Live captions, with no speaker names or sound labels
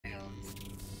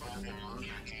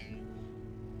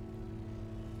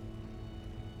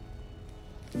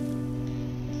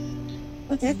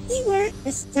Ok, aquí we're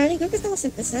starting. Creo que estamos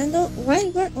empezando.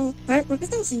 While we're on fire. ¿Por qué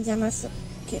estamos en llamas?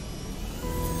 Ok.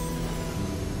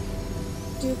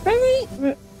 The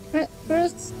primary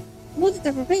first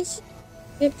multi-transportation.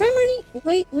 The primary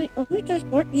way of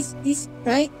transport is this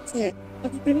right here.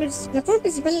 La forma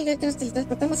principal en la que nos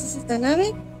teletransportamos es esta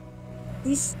nave.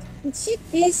 This ship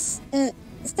is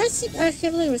Starship are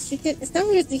heavily restricted. Están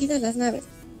muy restringidas las naves.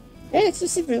 Very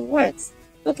exclusive rewards.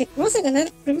 Ok, vamos a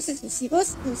ganar premios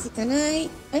exclusivos. Si can I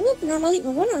move normally,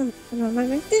 o bueno,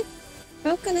 normalmente.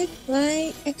 How can I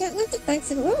fly? I can't want to fly.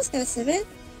 Vamos a buscar se ve.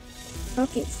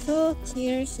 Ok, so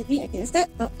here should be. Aquí está.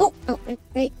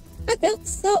 Okay. Okay,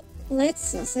 so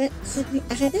let's should be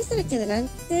ahead. Estar aquí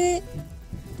adelante.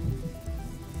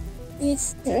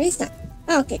 It's there is that.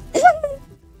 Okay.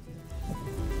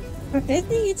 Okay, I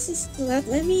think it's just too loud.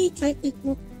 Let me try to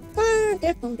move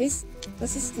farther from this.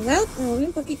 Because it's too loud. Me moví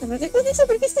un poquito más lejos de eso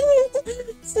porque está muy alto.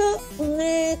 So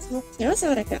let's move here. Vamos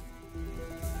ahora acá.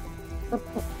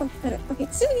 Okay,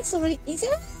 so it's already easy.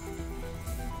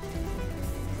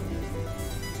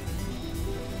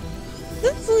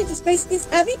 Not falling to space is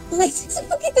a bit light. Es un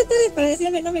poquito tarde para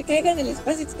decirme no me caiga en el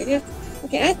espacio exterior.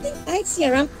 Okay, I think I see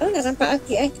a ramp. Una rampa.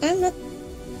 Okay, I'm not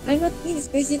in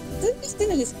space yet. ¿Dónde está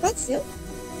en el espacio?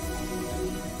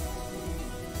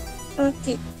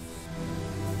 Okay.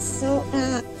 So,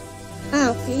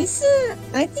 okay, so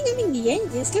I think I'm in the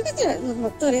engines. Creo que tienen los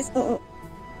motores.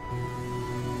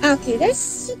 Okay, there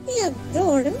should be a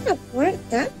door. Dame una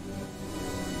puerta.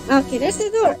 Okay, there's a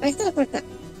door. Ahí está la puerta.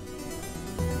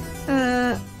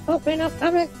 Open up.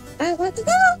 I want to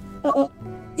go.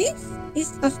 This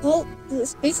is a hole to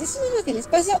space. Es un lugar del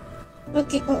espacio.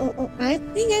 Okay, I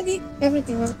think I did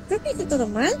everything wrong. Creo que hice todo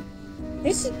mal.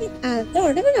 There should be a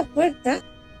door. Dame una puerta.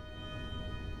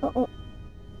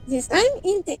 Yes, I'm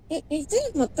in the. Estoy en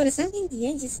los motores. I'm in the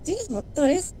engines. Estoy en los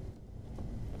motores.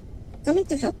 Coming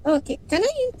to help. Okay, can I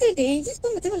enter the engines?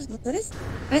 ¿Cómo metemos los motores?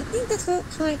 I think that's how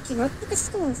I came out. Creo que así es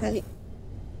como salí.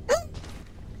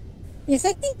 Yes,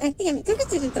 I think I'm. Creo que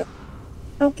estoy dentro.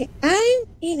 Okay, I'm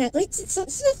in a glitch. So,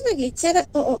 es una glitchada.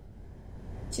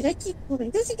 Should I keep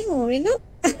moving? ¿Tengo que seguir moviendo? No.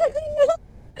 I'm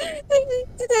going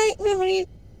to die. Voy a morir.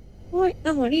 Voy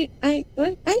a morir. I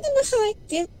don't know how I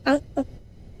came out of.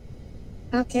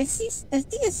 Okay, sí, I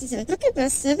think así se ve. Creo que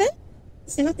plus 7.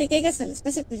 Si no te caigas al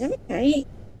espacio, pues ya me caí.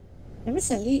 Ya me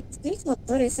salí. Estoy en los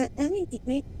motores. I'm in the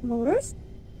main motors.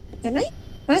 Can I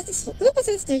pass this? ¿Puedo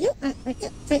pasar esto yo? I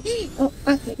can't try.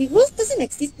 Okay. The wall doesn't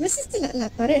exist. No existe la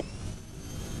pared.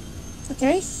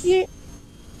 Okay,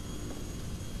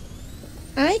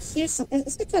 I hear some.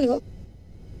 Escucho algo.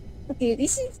 Okay,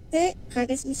 this is the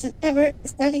hardest mission ever.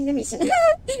 Starting the mission.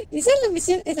 Iniciar la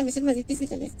misión es la misión más difícil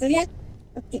de la historia.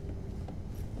 Okay.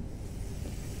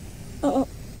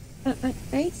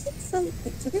 I see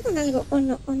something. Choqué con algo. Oh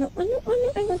no. I'm going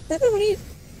a morir.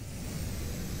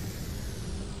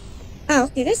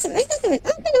 Okay, there's some. Ahí está el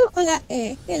hello. Hola,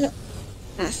 hello.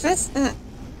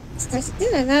 Starship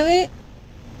tiene una nave.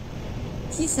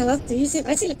 He's allowed to use it. A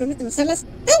ver si le permiten usarlas.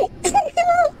 ¡Ay! ¡Ay!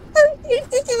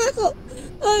 ¡Estoy aquí abajo!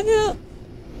 ¡Oh no!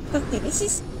 Okay, this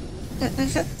is. I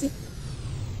have to.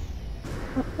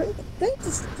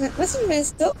 What's in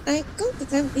esto? I come to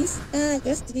climb this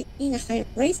just to be in a higher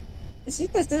place. Estoy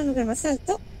para estar en un lugar más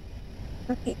alto.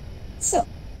 Okay, so.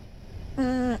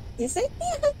 Yes, I think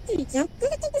I have to jump. Creo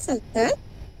que tengo que saltar.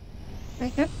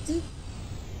 I have to.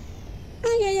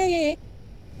 Ay.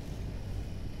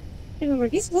 Remember,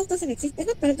 this wall doesn't exist.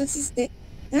 Esa pared no existe.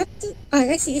 I have to.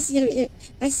 I see.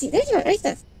 I see. There you are. Ahí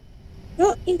estás.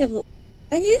 Go in the blue.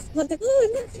 I guess, but the blue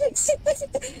is not exist.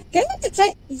 Okay, I'm going to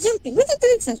try jumping. Voy a tratar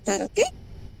de saltar, okay?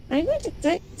 I'm going to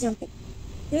try jumping.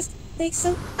 Just take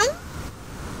some. I'm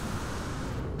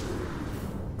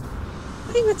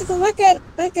going to go back.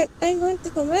 I'm going to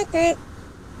go back.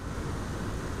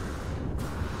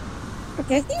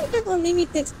 Okay, I think I have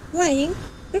unlimited flying.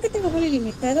 Creo que tengo vuelo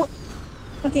ilimitado.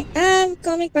 Okay, I'm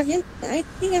coming back in. I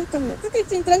think I'm coming. Creo que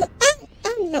estoy entrando.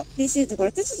 No. This is the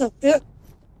worst. This is lo peor.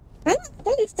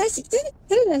 ¿Dónde está? Si estoy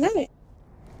dentro de la nave.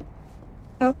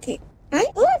 Okay. I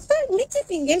found glitches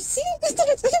in games. Sí, esto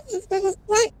me pasa en los juegos.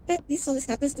 Why? This always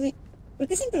happens to me. ¿Por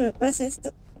qué siempre me pasa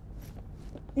esto?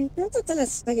 Encuentro todas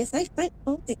las fallas. I find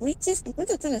all the glitches.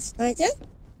 Encuentro todas las fallas.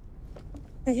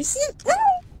 Can you see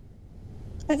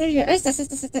them? There you are. Estas.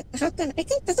 How can I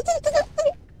can't?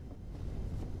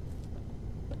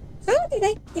 How did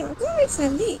I came out? ¿Cómo me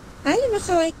salí? I don't know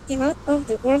how I came out of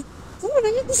the world. ¿Cómo no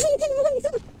me salí del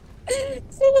mundo?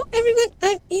 Hello everyone,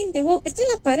 I'm in the wall. Estoy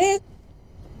en la pared.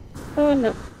 Oh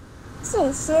no.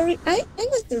 So sorry, I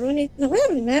was to ruin it. Lo voy a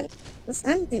arruinar. Because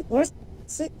I'm the worst.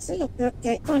 Soy lo peor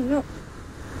que hay. Oh no.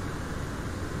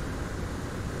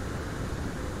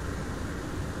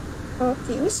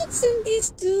 Okay, we should send this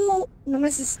to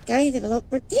Noma's Sky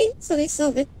developer team so they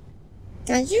solve it.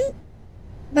 Can you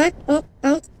back up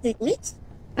out the glitch?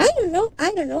 I don't know.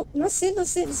 No sé.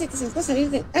 Dice que se me puede salir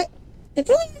de... the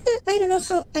problem is that I don't know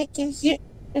how I came here.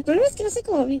 El problema es que no sé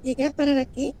cómo llegué a parar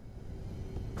aquí.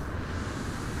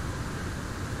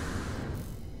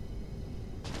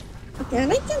 Ok,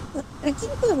 ahora aquí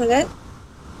no puedo volar.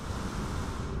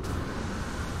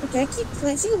 Ok, aquí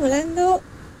sigo volando.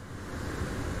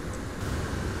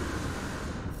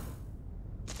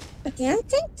 Okay, I'm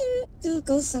trying to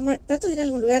go somewhere. Trato de ir a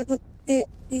algún lugar, but the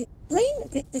plane,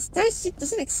 the starship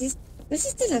doesn't exist. No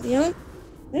existe el avión.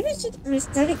 Maybe I should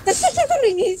restart it. Trato de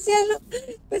reiniciarlo.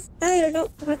 Pues, I don't know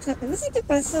what happened. No sé qué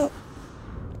pasó.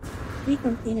 Y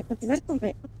continuar con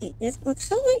B. Okay, yes, but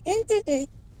how do I enter the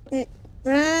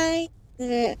right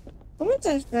there? ¿Cómo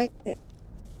entrar right there?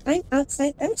 I'm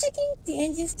outside. I'm checking the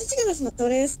engines. Estoy checando los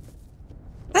motores.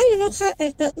 I don't know how...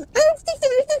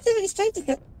 Steve is trying to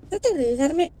help. Trata de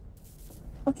ayudarme.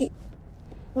 Okay.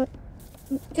 What?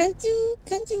 Can't you,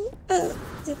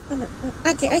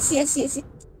 okay, I see.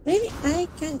 Maybe I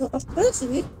can go up. ¿Puedo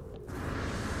subir?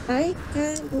 I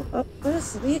can go up. ¿Puedo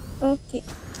subir? Okay.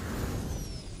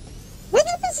 What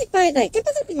happens if I die? ¿Qué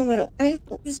pasa si me muero? I'm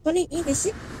respawning in the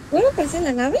ship. ¿Vuelvo a aparecer en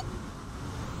la nave?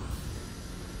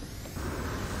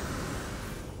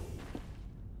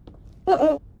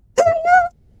 Oh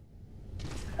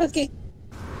no! Okay.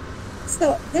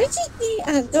 So, there should be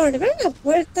a door. There is a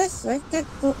puerta, so I can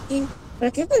go in. ¿Para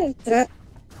qué puedo entrar?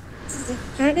 This is the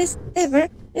hardest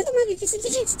ever. Es lo más difícil de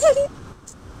la historia.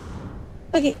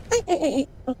 Okay,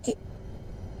 okay.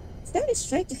 Stephen is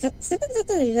trying to help. Stephen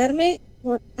trata de ayudarme,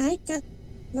 but I can't.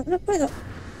 No puedo.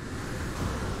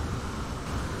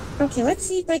 Okay, let's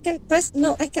see if I can pass.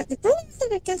 No, I can't. The problem is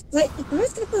that I can't fly. El problema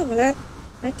es que no puedo volar.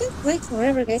 I can't fly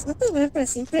forever, guys. No puedo volar para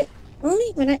siempre.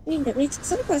 Only when I'm in the glitch.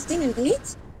 Solo cuando estoy en el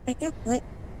glitch, I can't fly.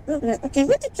 Okay, I'm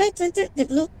going to try to enter the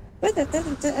blue. Voy a tratar de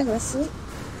entrar a lo azul.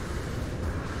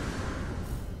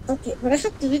 Okay, but I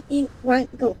have to do it in one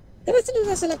go. Debo hacerlo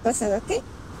una sola pasada, ¿ok?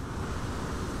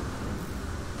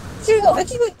 Here we go,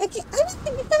 aquí voy. ¡Ah,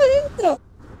 no! ¡Me estaba dentro!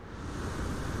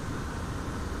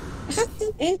 I have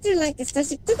to enter like a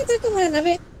starship. Tengo que entrar como la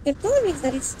nave. The problem is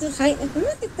that it's too high. El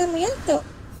problema es que está muy alto.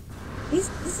 This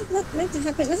is not meant to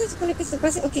happen. No se supone que esto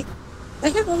pase. Ok. I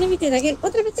have unlimited again.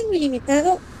 Otra vez tengo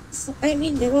ilimitado. So I'm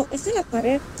in the wall. Estoy en la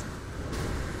pared.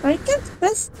 I can't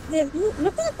pass the blue.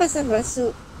 No puedo pasarlo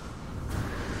azul.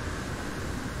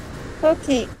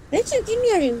 Okay, they should give me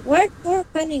a reward for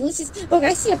finding glitches. Oh,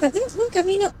 I see a path. Tenemos un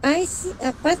camino. I see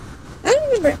a path. I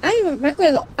remember, me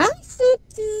acuerdo. I thought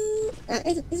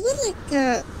it was like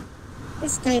a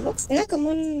skybox. Era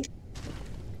como un...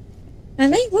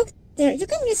 And I walked there. Yo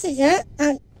caminé hacia allá.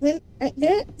 And when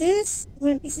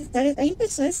when this started, ahí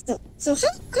empezó esto. So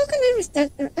how can I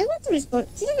restart? I want to respawn.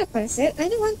 Quiero reaparecer. I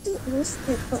don't want to lose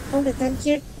all the time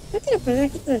here. No quiero perder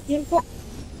aquí todo el tiempo.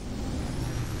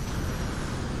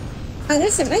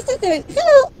 There's a nice event.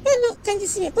 Hello, can you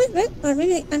see me? ¿Puedes ver? Or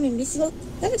maybe I'm invisible.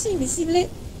 Tal vez soy invisible.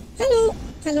 Hello.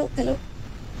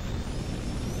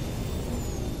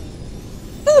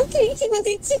 Okay,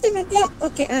 sí te metió.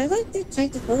 Okay, I'm going to try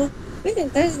to follow. Voy a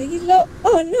intentar seguirlo.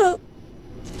 Oh no.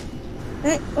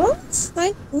 I always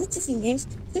find glitches in games.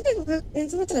 Siempre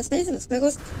encuentro las fallas en los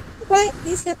juegos. Why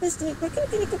this happens to me? ¿Por qué me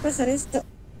tiene que pasar esto?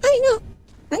 Ay no.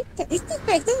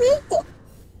 Está muy alto.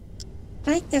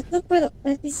 No puedo.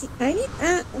 Let me see. I need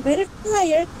a better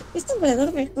flyer. Esto es un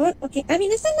volador mejor. Okay, I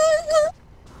mean,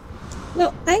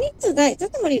 no, I need to die.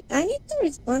 Tengo que morir. I need to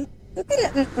respawn. Tengo que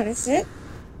reaparecer.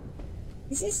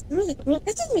 This is really cruel.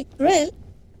 Esto es muy cruel.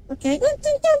 Okay, I'm going to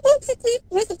jump off the cliff.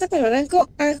 Voy a saltar por el barranco.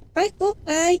 I hope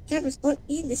I can respawn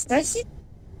in the starship.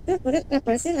 Voy a poder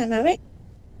reaparecer en la nave.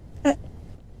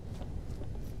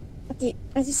 Okay,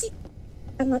 as you see,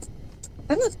 I'm not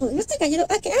falling. No estoy cayendo.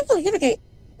 Okay, I'm falling. Okay.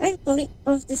 I'm falling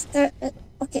off the star.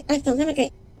 Okay, I fell.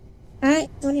 Okay. I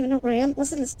don't even know where I am. No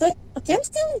sé dónde estoy. Okay, I'm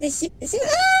still in the ship.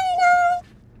 No!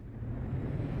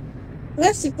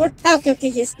 Left support. Okay,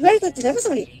 yes. We're going to die. Vamos a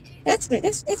morir. That's great.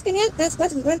 Es genial. That's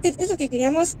what we wanted. Es lo que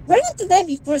queríamos. We're going to die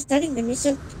before starting the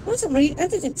mission. Vamos a morir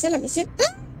antes de empezar la misión.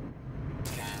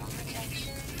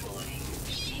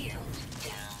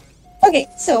 Okay,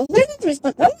 so we're going to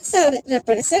respond. Vamos a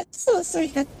reaparecer. So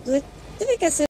sorry, I had to do it. Tuve que hacer